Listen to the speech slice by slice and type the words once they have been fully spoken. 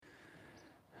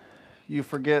you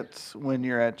forget when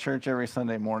you're at church every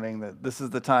Sunday morning that this is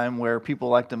the time where people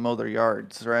like to mow their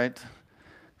yards, right?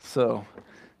 So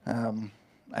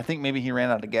I think maybe he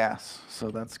ran out of gas, so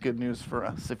that's good news for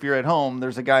us. If you're at home,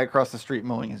 there's a guy across the street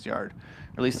mowing his yard.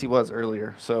 Or at least he was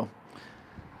earlier. So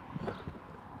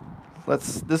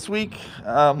last week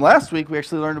we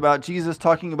actually learned about Jesus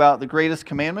talking about the greatest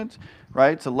commandment,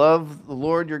 right? To love the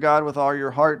Lord your God with all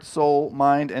your heart, soul,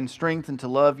 mind, and strength, and to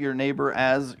love your neighbor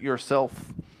as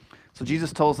yourself. So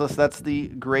Jesus tells us that's the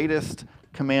greatest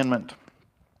commandment.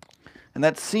 And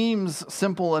that seems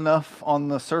simple enough on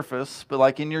the surface, but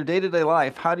like in your day-to-day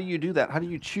life, how do you do that? How do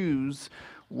you choose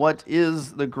what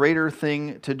is the greater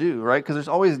thing to do, right? Because there's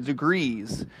always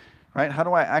degrees, right? How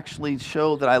do I actually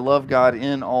show that I love God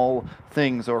in all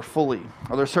things or fully?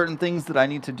 Are there certain things that I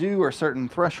need to do or certain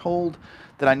threshold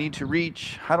that I need to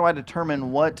reach? How do I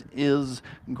determine what is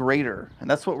greater? And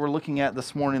that's what we're looking at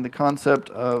this morning, the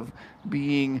concept of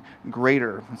being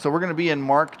greater. And so we're going to be in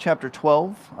Mark chapter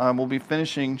 12. We'll be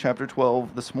finishing chapter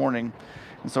 12 this morning.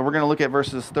 And so we're going to look at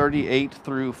verses 38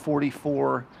 through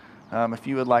 44, if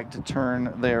you would like to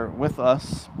turn there with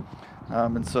us.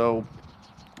 And so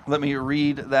let me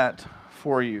read that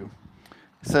for you.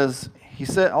 It says,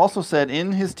 also said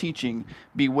in his teaching,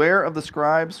 beware of the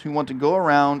scribes who want to go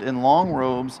around in long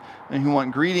robes and who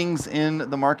want greetings in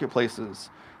the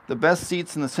marketplaces, the best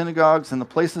seats in the synagogues and the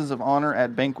places of honor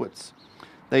at banquets.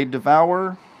 They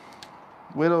devour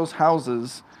widows'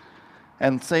 houses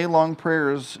and say long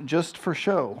prayers just for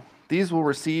show. These will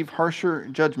receive harsher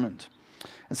judgment.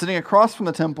 And sitting across from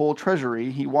the temple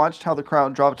treasury, he watched how the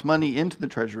crowd dropped money into the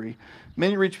treasury.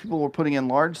 Many rich people were putting in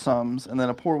large sums, and then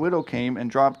a poor widow came and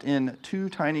dropped in 2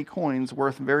 tiny coins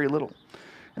worth very little.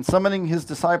 And summoning his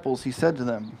disciples, he said to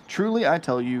them, "Truly I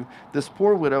tell you, this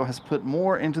poor widow has put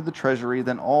more into the treasury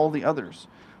than all the others.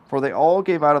 For they all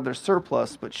gave out of their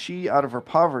surplus, but she, out of her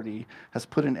poverty, has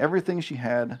put in everything she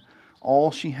had,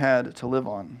 all she had to live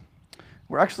on."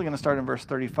 We're actually going to start in verse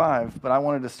 35, but I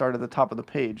wanted to start at the top of the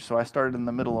page, so I started in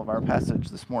the middle of our passage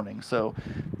this morning. So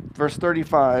verse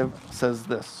 35 says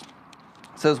this.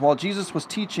 It says, while Jesus was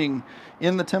teaching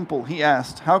in the temple, he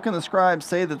asked, "How can the scribes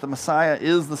say that the Messiah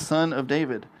is the son of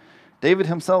David? David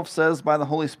himself says by the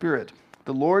Holy Spirit,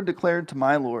 'The Lord declared to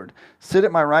my Lord, sit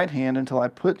at my right hand until I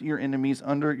put your enemies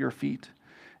under your feet.'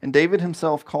 And David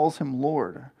himself calls him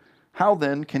Lord. How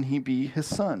then can he be his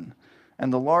son?"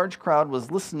 And the large crowd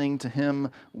was listening to him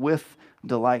with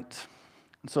delight.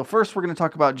 And so first we're going to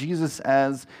talk about Jesus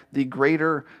as the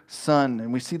greater son.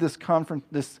 And we see this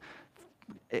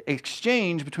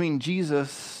exchange between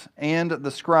Jesus and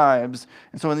the scribes.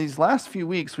 And so in these last few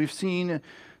weeks, we've seen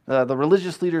the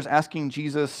religious leaders asking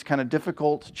Jesus kind of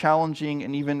difficult, challenging,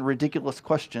 and even ridiculous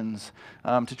questions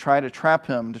to try to trap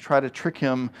him, to try to trick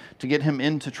him, to get him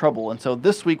into trouble. And so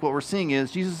this week what we're seeing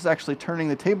is Jesus is actually turning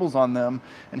the tables on them,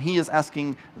 and he is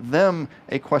asking them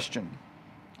a question,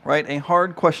 right? A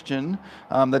hard question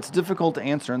that's difficult to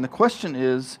answer. And the question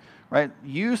is, right,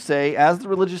 you say, as the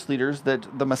religious leaders, that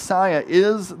the Messiah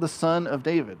is the son of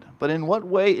David. But in what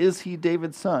way is he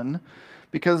David's son?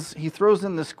 Because he throws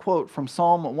in this quote from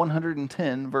Psalm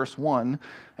 110, verse 1.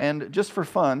 And just for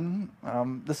fun,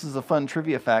 this is a fun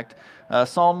trivia fact,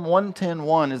 Psalm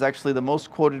 110:1 is actually the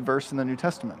most quoted verse in the New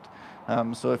Testament.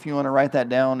 So if you want to write that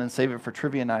down and save it for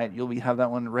trivia night, you'll have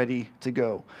that one ready to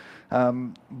go.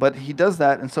 But he does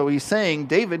that, and so he's saying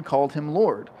David called him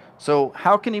Lord. So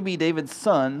how can he be David's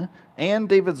son and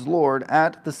David's Lord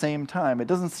at the same time? It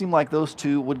doesn't seem like those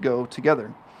two would go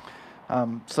together.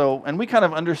 And we kind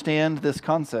of understand this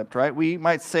concept, right? We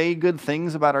might say good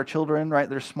things about our children, right?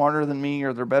 They're smarter than me,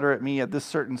 or they're better at me at this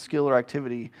certain skill or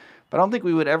activity. But I don't think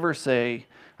we would ever say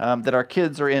that our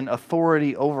kids are in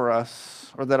authority over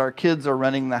us, or that our kids are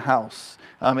running the house.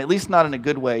 At least not in a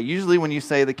good way. Usually when you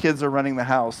say the kids are running the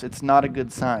house, it's not a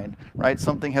good sign, right?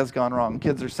 Something has gone wrong.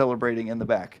 Kids are celebrating in the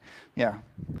back. Yeah.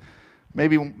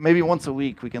 Maybe once a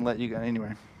week we can let you go.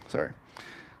 Anyway, sorry.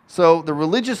 So the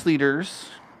religious leaders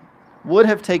would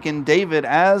have taken David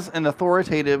as an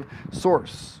authoritative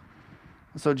source.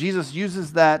 So Jesus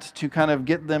uses that to kind of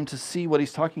get them to see what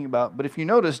he's talking about. But if you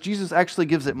notice, Jesus actually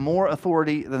gives it more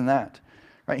authority than that.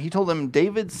 Right? He told them,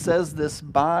 David says this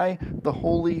by the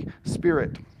Holy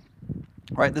Spirit.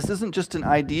 Right? This isn't just an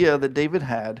idea that David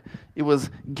had. It was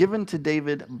given to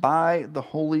David by the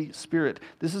Holy Spirit.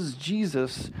 This is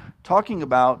Jesus talking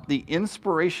about the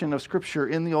inspiration of Scripture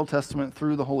in the Old Testament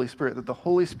through the Holy Spirit, that the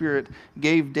Holy Spirit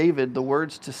gave David the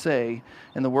words to say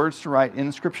and the words to write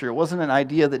in Scripture. It wasn't an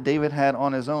idea that David had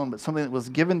on his own, but something that was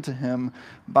given to him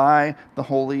by the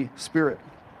Holy Spirit.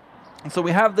 And so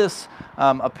we have this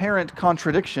apparent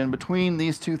contradiction between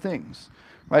these two things.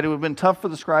 right? It would have been tough for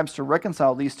the scribes to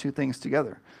reconcile these two things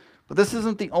together. But this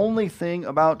isn't the only thing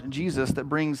about Jesus that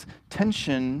brings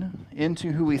tension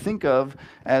into who we think of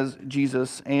as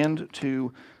Jesus and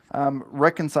to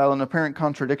reconcile an apparent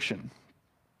contradiction.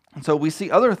 And so we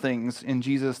see other things in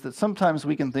Jesus that sometimes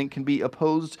we can think can be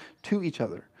opposed to each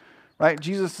other, right?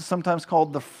 Jesus is sometimes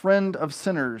called the friend of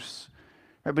sinners,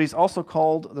 right? But he's also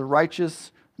called the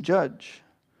righteous judge.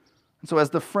 And so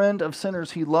as the friend of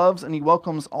sinners, he loves and he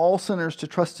welcomes all sinners to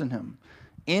trust in him.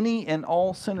 Any and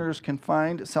all sinners can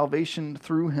find salvation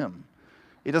through him.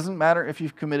 It doesn't matter if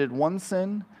you've committed one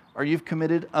sin or you've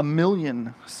committed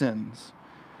 1,000,000 sins.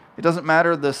 It doesn't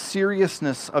matter the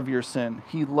seriousness of your sin.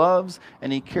 He loves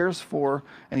and he cares for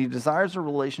and he desires a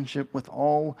relationship with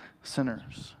all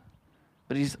sinners.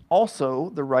 But he's also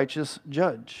the righteous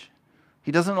judge.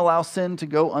 He doesn't allow sin to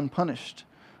go unpunished.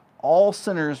 All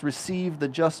sinners receive the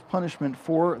just punishment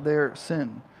for their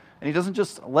sin. And he doesn't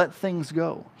just let things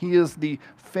go. He is the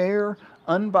fair,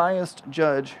 unbiased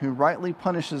judge who rightly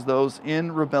punishes those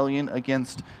in rebellion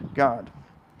against God.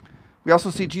 We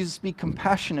also see Jesus be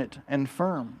compassionate and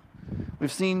firm.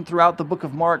 We've seen throughout the book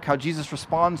of Mark how Jesus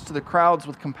responds to the crowds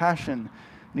with compassion.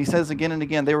 And he says again and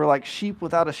again, they were like sheep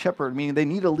without a shepherd, meaning they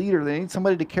need a leader, they need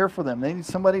somebody to care for them, they need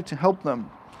somebody to help them.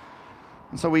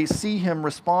 And so we see him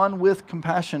respond with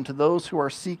compassion to those who are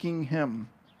seeking him,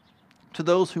 to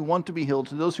those who want to be healed,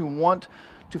 to those who want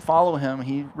to follow him.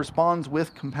 He responds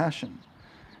with compassion.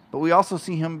 But we also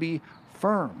see him be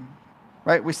firm,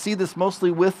 right? We see this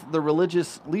mostly with the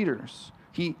religious leaders.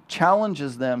 He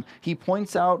challenges them. He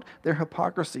points out their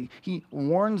hypocrisy. He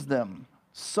warns them,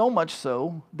 so much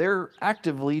so they're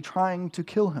actively trying to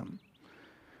kill him.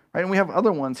 Right? And we have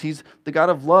other ones. He's the God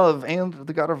of love and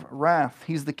the God of wrath.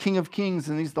 He's the King of kings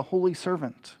and he's the holy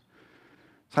servant.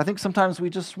 So I think sometimes we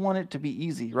just want it to be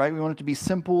easy, right? We want it to be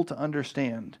simple to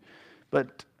understand.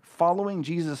 But following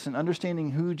Jesus and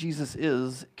understanding who Jesus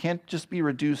is can't just be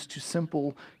reduced to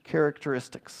simple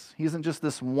characteristics. He isn't just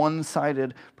this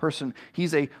one-sided person.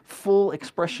 He's a full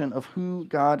expression of who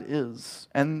God is.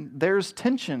 And there's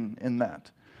tension in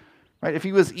that, right? If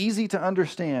he was easy to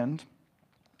understand,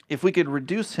 if we could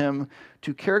reduce him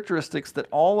to characteristics that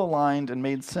all aligned and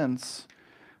made sense,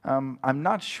 I'm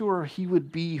not sure he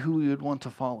would be who we would want to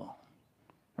follow.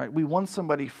 Right? We want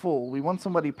somebody full. We want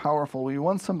somebody powerful. We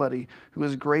want somebody who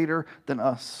is greater than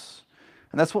us.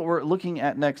 And that's what we're looking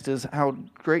at next, is how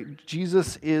great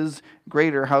Jesus is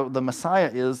greater, how the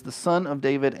Messiah is the Son of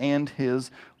David and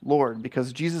his Lord.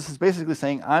 Because Jesus is basically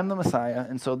saying, I'm the Messiah,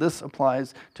 and so this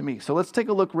applies to me. So let's take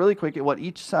a look really quick at what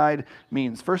each side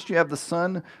means. First, you have the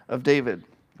Son of David,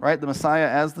 right? The Messiah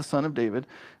as the Son of David.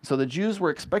 So the Jews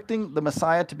were expecting the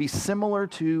Messiah to be similar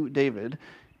to David.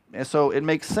 And so it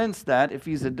makes sense that if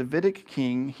he's a Davidic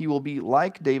king, he will be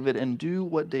like David and do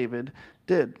what David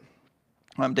did.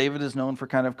 David is known for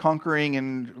kind of conquering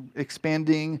and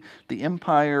expanding the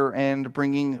empire and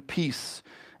bringing peace.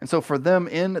 And so for them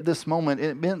in this moment,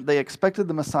 it meant they expected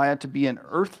the Messiah to be an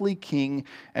earthly king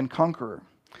and conqueror.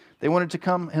 They wanted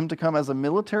him to come as a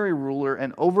military ruler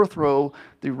and overthrow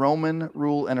the Roman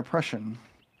rule and oppression,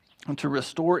 and to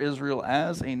restore Israel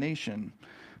as a nation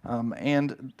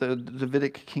and the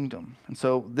Davidic kingdom. And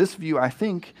so this view, I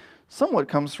think, somewhat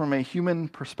comes from a human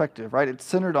perspective, right? It's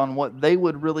centered on what they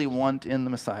would really want in the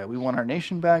Messiah. We want our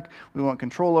nation back. We want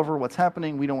control over what's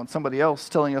happening. We don't want somebody else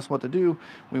telling us what to do.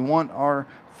 We want our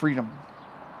freedom.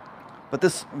 But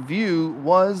this view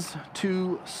was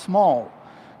too small,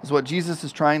 is what Jesus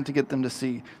is trying to get them to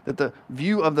see, that the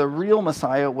view of the real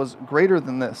Messiah was greater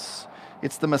than this.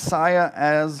 It's the Messiah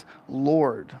as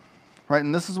Lord, right?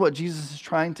 And this is what Jesus is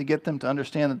trying to get them to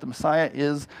understand, that the Messiah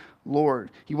is Lord.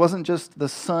 He wasn't just the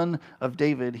Son of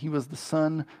David, he was the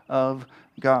Son of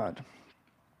God.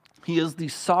 He is the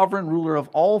sovereign ruler of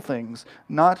all things,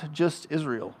 not just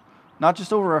Israel, not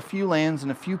just over a few lands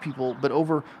and a few people, but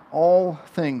over all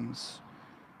things.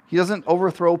 He doesn't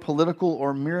overthrow political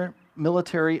or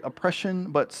military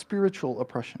oppression, but spiritual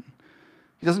oppression.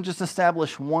 He doesn't just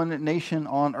establish one nation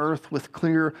on earth with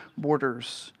clear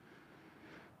borders,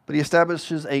 but he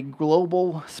establishes a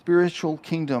global spiritual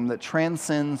kingdom that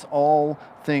transcends all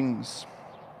things.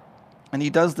 And he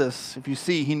does this, if you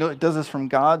see, he does this from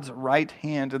God's right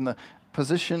hand, in the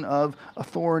position of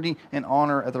authority and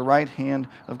honor at the right hand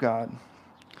of God.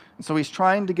 And so he's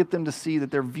trying to get them to see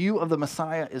that their view of the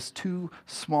Messiah is too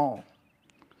small.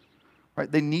 Right?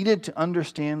 They needed to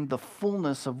understand the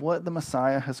fullness of what the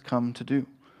Messiah has come to do,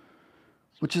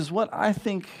 which is what I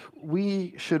think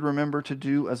we should remember to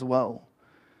do as well.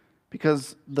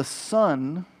 Because the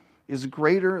Son is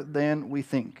greater than we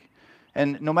think.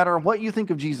 And no matter what you think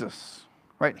of Jesus,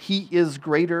 right, he is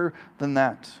greater than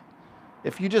that.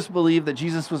 if you just believe that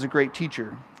Jesus was a great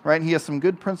teacher, right? He has some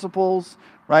good principles,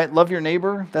 right? Love your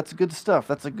neighbor, that's good stuff.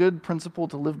 That's a good principle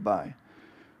to live by,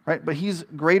 right? But he's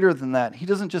greater than that. He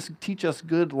doesn't just teach us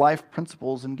good life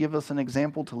principles and give us an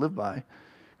example to live by,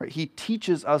 right? He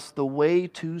teaches us the way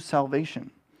to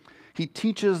salvation. He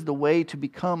teaches the way to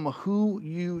become who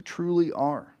you truly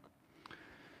are.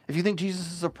 If you think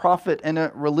Jesus is a prophet and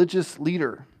a religious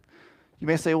leader, you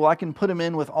may say, well, I can put him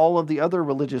in with all of the other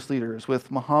religious leaders,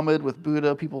 with Muhammad, with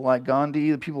Buddha, people like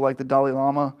Gandhi, people like the Dalai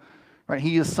Lama. Right?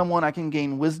 He is someone I can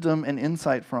gain wisdom and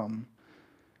insight from.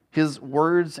 His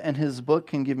words and his book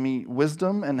can give me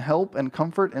wisdom and help and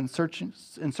comfort in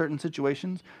certain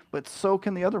situations, but so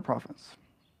can the other prophets.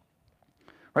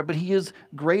 Right? But he is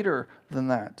greater than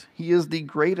that. He is the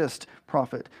greatest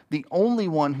prophet, the only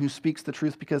one who speaks the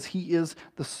truth because he is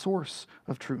the source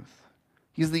of truth.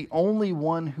 He's the only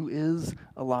one who is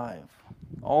alive.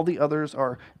 All the others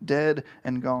are dead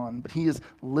and gone, but he is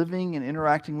living and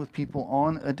interacting with people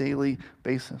on a daily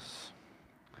basis.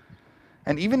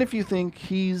 And even if you think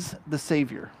he's the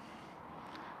Savior,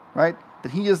 right,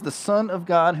 that he is the Son of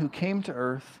God who came to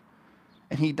earth,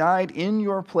 and he died in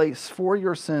your place for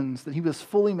your sins, that he was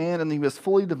fully man and he was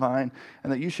fully divine,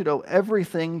 and that you should owe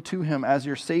everything to him as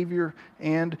your Savior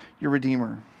and your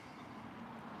Redeemer.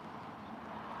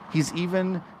 He's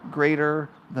even greater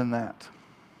than that.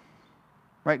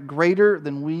 Right? Greater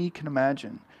than we can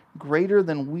imagine. Greater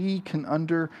than we can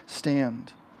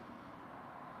understand.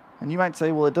 And you might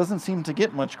say, well, it doesn't seem to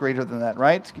get much greater than that,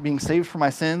 right? Being saved from my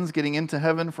sins, getting into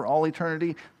heaven for all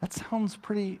eternity, that sounds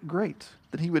pretty great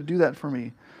that he would do that for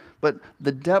me. But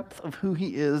the depth of who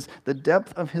he is, the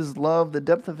depth of his love, the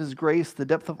depth of his grace, the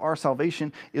depth of our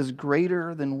salvation is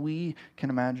greater than we can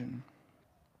imagine.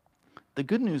 The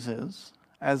good news is,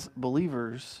 as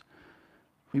believers,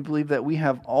 we believe that we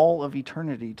have all of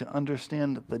eternity to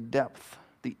understand the depth,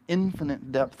 the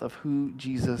infinite depth of who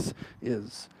Jesus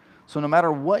is. So no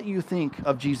matter what you think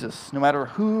of Jesus, no matter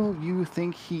who you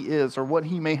think he is or what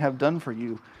he may have done for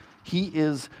you, he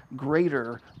is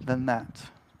greater than that.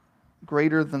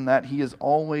 Greater than that. He is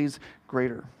always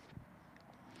greater.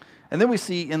 And then we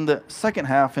see in the second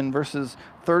half, in verses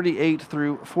 38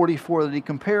 through 44, that he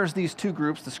compares these two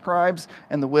groups, the scribes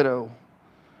and the widow.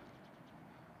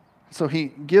 So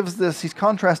he's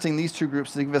contrasting these two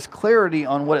groups to give us clarity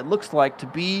on what it looks like to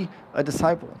be a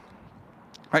disciple.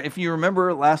 Right, if you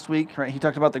remember last week, right, he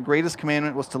talked about the greatest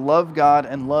commandment was to love God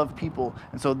and love people.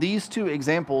 And so these two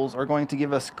examples are going to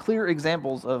give us clear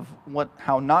examples of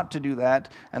how not to do that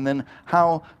and then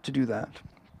how to do that.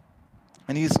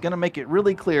 And he's going to make it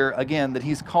really clear, again, that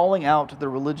he's calling out the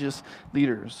religious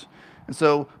leaders. And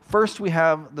so first we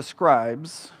have the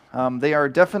scribes. They are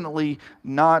definitely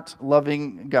not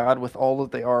loving God with all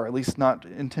that they are, at least not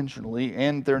intentionally,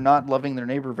 and they're not loving their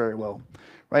neighbor very well.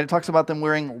 Right? It talks about them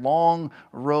wearing long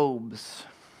robes.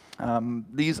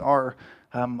 These are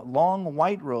long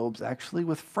white robes, actually,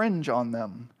 with fringe on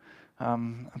them.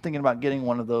 I'm thinking about getting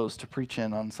one of those to preach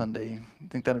in on Sunday. You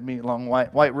think that would be a long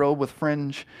white robe with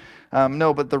fringe?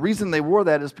 No, but the reason they wore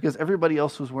that is because everybody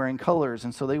else was wearing colors,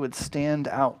 and so they would stand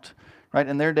out. Right?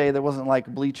 In their day, there wasn't like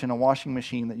bleach in a washing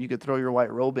machine that you could throw your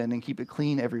white robe in and keep it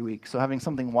clean every week. So having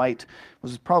something white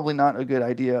was probably not a good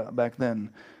idea back then.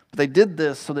 But they did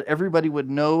this so that everybody would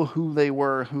know who they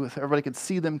were, everybody could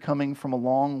see them coming from a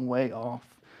long way off.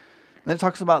 And then it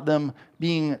talks about them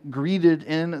being greeted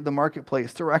in the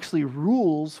marketplace. There were actually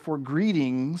rules for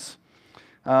greetings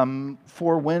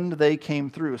for when they came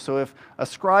through. So if a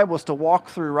scribe was to walk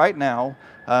through right now,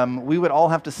 we would all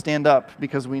have to stand up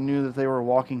because we knew that they were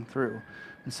walking through.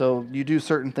 And so you do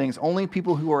certain things. Only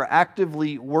people who are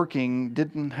actively working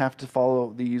didn't have to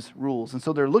follow these rules. And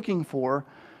so they're looking for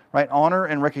honor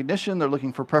and recognition. They're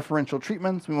looking for preferential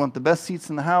treatments. We want the best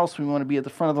seats in the house. We want to be at the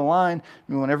front of the line.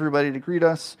 We want everybody to greet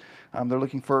us. They're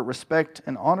looking for respect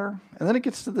and honor. And then it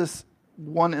gets to this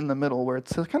one in the middle where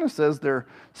it kind of says they're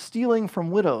stealing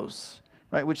from widows,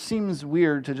 right? Which seems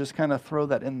weird to just kind of throw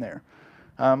that in there.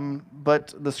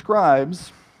 But the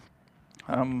scribes,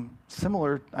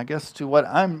 similar, I guess, to what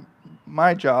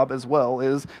my job as well,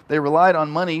 is they relied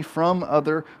on money from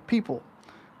other people.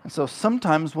 And so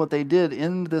sometimes what they did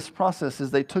in this process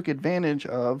is they took advantage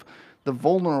of the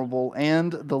vulnerable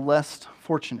and the less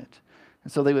fortunate.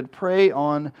 And so they would prey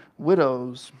on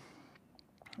widows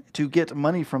to get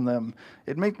money from them.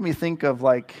 It made me think of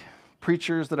like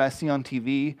preachers that I see on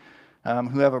TV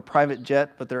who have a private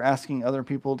jet, but they're asking other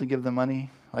people to give them money.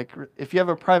 Like if you have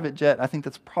a private jet, I think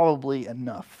that's probably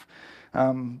enough.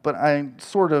 But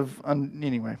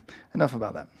anyway, enough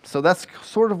about that. So that's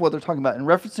sort of what they're talking about. And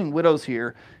referencing widows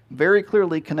here very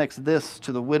clearly connects this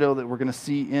to the widow that we're going to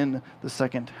see in the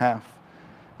second half.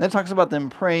 Then it talks about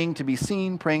them praying to be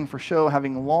seen, praying for show,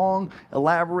 having long,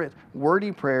 elaborate,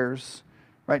 wordy prayers,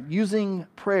 right? Using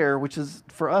prayer, which is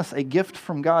for us a gift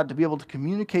from God to be able to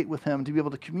communicate with Him, to be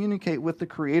able to communicate with the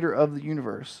Creator of the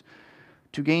universe,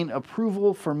 to gain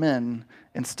approval for men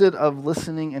instead of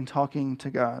listening and talking to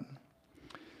God.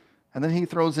 And then he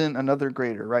throws in another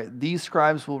greater, right? These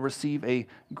scribes will receive a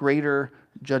greater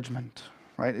judgment,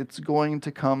 right? It's going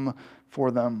to come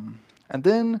for them. And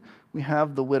then we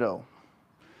have the widow.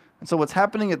 And so what's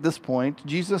happening at this point,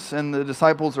 Jesus and the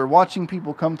disciples are watching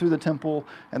people come through the temple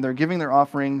and they're giving their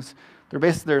offerings.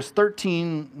 There's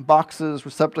 13 boxes,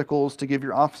 receptacles to give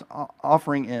your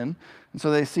offering in. And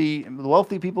so they see the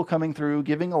wealthy people coming through,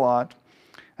 giving a lot.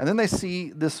 And then they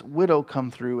see this widow come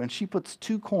through, and she puts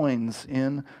 2 coins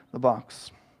in the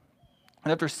box.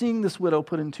 And after seeing this widow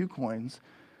put in 2 coins,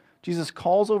 Jesus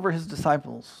calls over his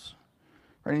disciples,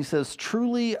 right? And he says,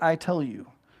 "Truly I tell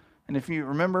you." And if you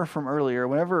remember from earlier,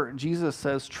 whenever Jesus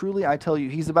says, "Truly I tell you,"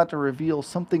 he's about to reveal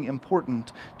something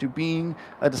important to being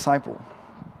a disciple.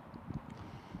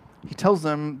 He tells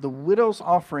them the widow's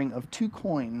offering of 2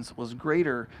 coins was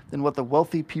greater than what the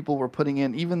wealthy people were putting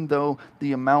in, even though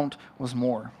the amount was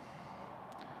more.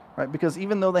 Right? Because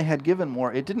even though they had given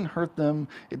more, it didn't hurt them,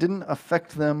 it didn't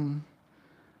affect them.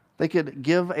 They could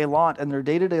give a lot and their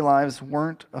day-to-day lives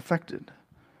weren't affected.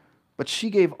 But she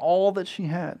gave all that she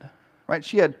had. Right?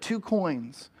 She had 2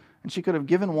 coins, and she could have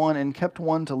given one and kept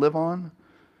one to live on,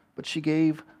 but she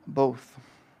gave both.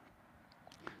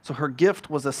 So her gift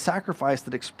was a sacrifice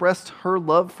that expressed her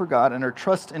love for God and her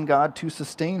trust in God to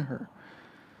sustain her.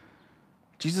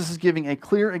 Jesus is giving a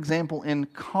clear example in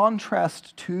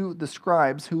contrast to the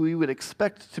scribes, who we would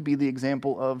expect to be the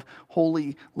example of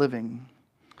holy living,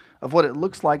 of what it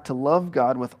looks like to love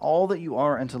God with all that you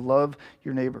are and to love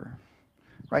your neighbor.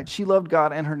 Right? She loved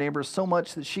God and her neighbors so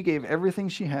much that she gave everything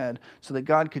she had so that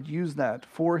God could use that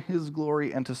for his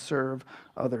glory and to serve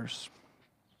others.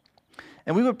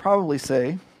 And we would probably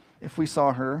say, if we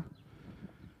saw her,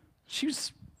 she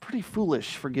was pretty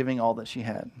foolish for giving all that she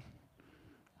had.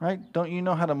 Right? Don't you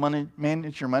know how to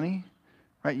manage your money?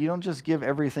 Right? You don't just give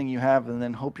everything you have and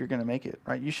then hope you're going to make it.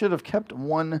 Right? You should have kept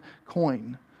 1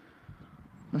 coin.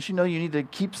 Don't you know you need to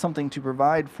keep something to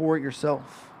provide for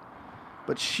yourself?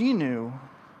 But she knew,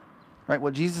 right,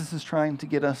 what Jesus is trying to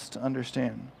get us to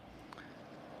understand.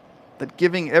 That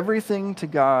giving everything to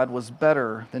God was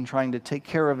better than trying to take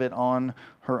care of it on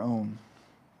her own.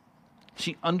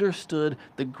 She understood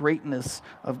the greatness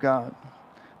of God.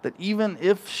 That even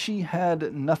if she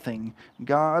had nothing,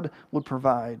 God would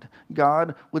provide.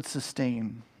 God would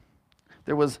sustain.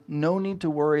 There was no need to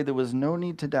worry. There was no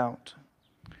need to doubt.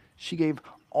 She gave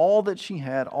all that she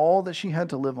had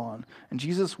to live on. And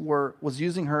Jesus was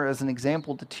using her as an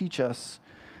example to teach us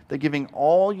that giving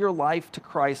all your life to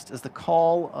Christ is the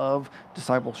call of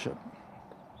discipleship.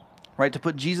 Right? To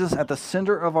put Jesus at the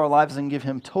center of our lives and give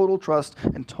him total trust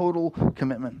and total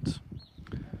commitment.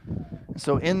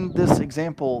 So in this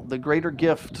example, the greater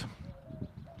gift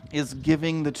is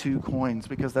giving the 2 coins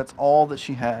because that's all that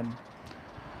she had.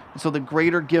 So the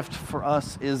greater gift for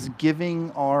us is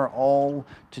giving our all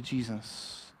to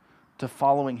Jesus, to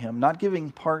following him, not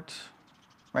giving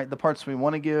right? The parts we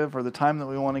want to give, or the time that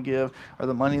we want to give, or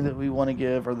the money that we want to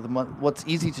give, or what's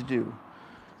easy to do,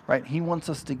 right? He wants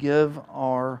us to give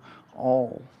our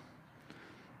all.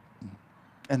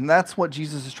 And that's what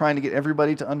Jesus is trying to get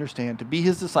everybody to understand. To be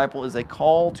his disciple is a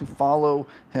call to follow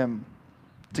him,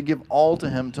 to give all to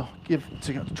him, to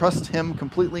trust him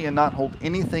completely and not hold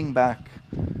anything back.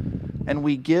 And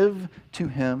we give to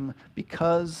him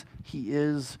because he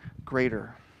is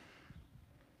greater.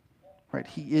 Right?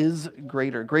 He is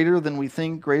greater than we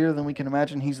think, greater than we can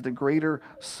imagine. He's the greater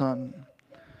Son.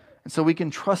 And so we can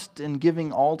trust in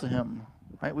giving all to him.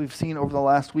 Right? We've seen over the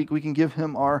last week, we can give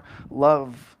him our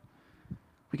love.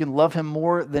 We can love him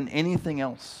more than anything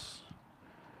else.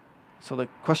 So the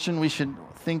question we should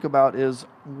think about is,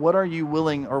 what are you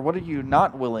willing or what are you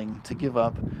not willing to give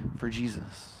up for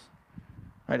Jesus?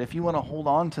 Right? If you want to hold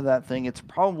on to that thing, it's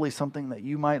probably something that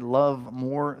you might love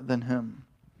more than him.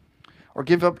 Or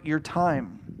give up your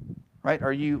time. Right?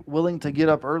 Are you willing to get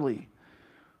up early?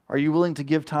 Are you willing to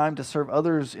give time to serve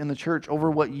others in the church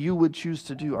over what you would choose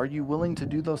to do? Are you willing to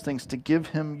do those things, to give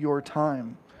him your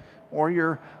time or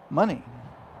your money?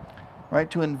 Right?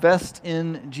 To invest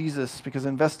in Jesus, because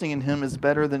investing in him is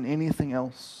better than anything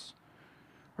else.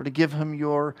 Or to give him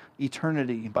your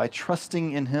eternity by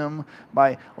trusting in him,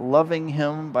 by loving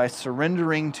him, by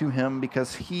surrendering to him,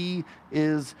 because he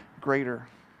is greater.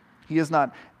 He is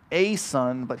not a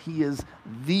son, but he is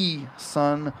the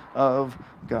Son of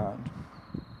God.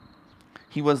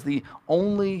 He was the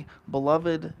only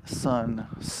beloved Son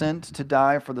sent to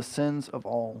die for the sins of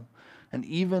all. And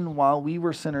even while we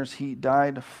were sinners, he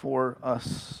died for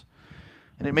us.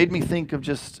 And it made me think of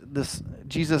just this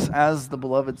Jesus as the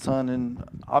beloved Son, and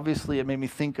obviously it made me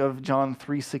think of John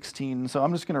 3:16. So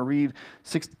I'm just going to read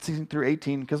 16 through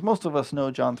 18 because most of us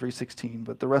know John 3:16,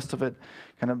 but the rest of it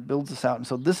kind of builds us out. And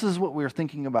so this is what we're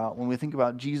thinking about when we think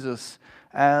about Jesus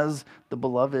as the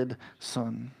beloved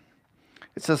Son.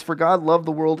 It says, "For God loved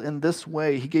the world in this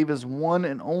way. He gave his one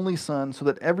and only Son so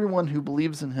that everyone who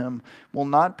believes in him will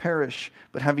not perish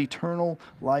but have eternal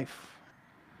life.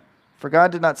 For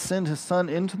God did not send his Son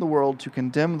into the world to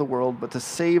condemn the world, but to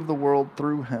save the world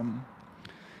through him.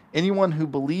 Anyone who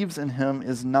believes in him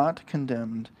is not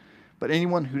condemned, but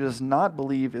anyone who does not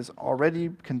believe is already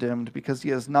condemned because he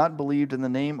has not believed in the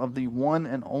name of the one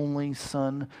and only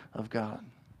Son of God."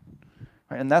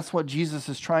 Right? And that's what Jesus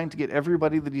is trying to get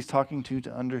everybody that he's talking to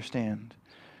understand.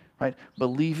 Right?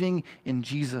 Believing in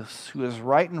Jesus, who is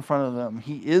right in front of them.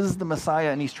 He is the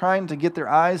Messiah, and he's trying to get their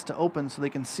eyes to open so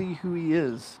they can see who he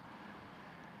is.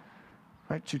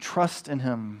 Right? To trust in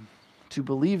him, to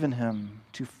believe in him,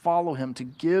 to follow him, to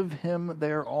give him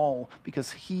their all,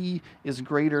 because he is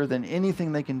greater than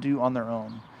anything they can do on their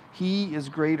own. He is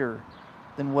greater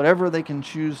than whatever they can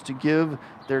choose to give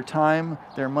their time,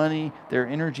 their money, their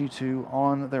energy to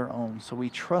on their own. So we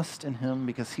trust in him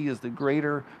because he is the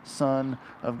greater Son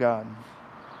of God.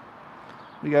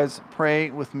 You guys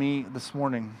pray with me this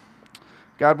morning.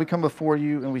 God, we come before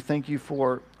you and we thank you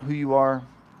for who you are.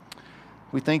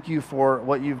 We thank you for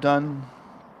what you've done.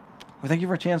 We thank you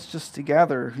for a chance just to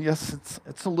gather. Yes,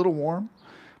 it's a little warm,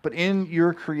 but in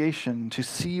your creation, to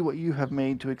see what you have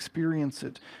made, to experience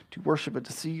it, to worship it,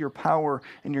 to see your power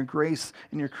and your grace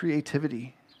and your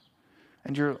creativity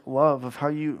and your love of how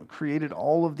you created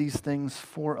all of these things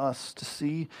for us to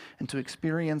see and to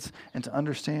experience and to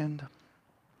understand.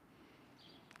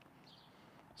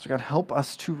 So God, help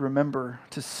us to remember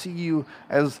to see you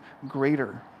as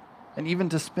greater. And even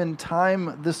to spend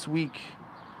time this week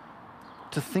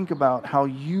to think about how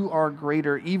you are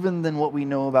greater even than what we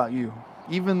know about you,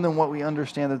 even than what we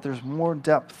understand, that there's more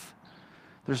depth,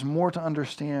 there's more to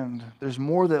understand, there's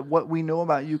more that what we know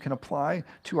about you can apply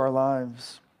to our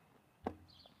lives.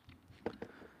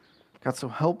 God, so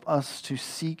help us to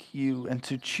seek you and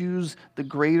to choose the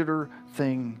greater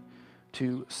thing,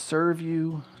 to serve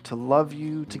you, to love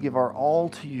you, to give our all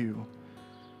to you.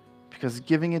 Because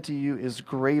giving it to you is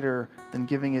greater than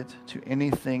giving it to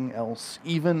anything else,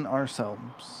 even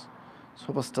ourselves. So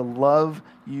help us to love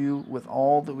you with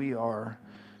all that we are.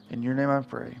 In your name I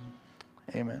pray.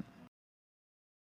 Amen.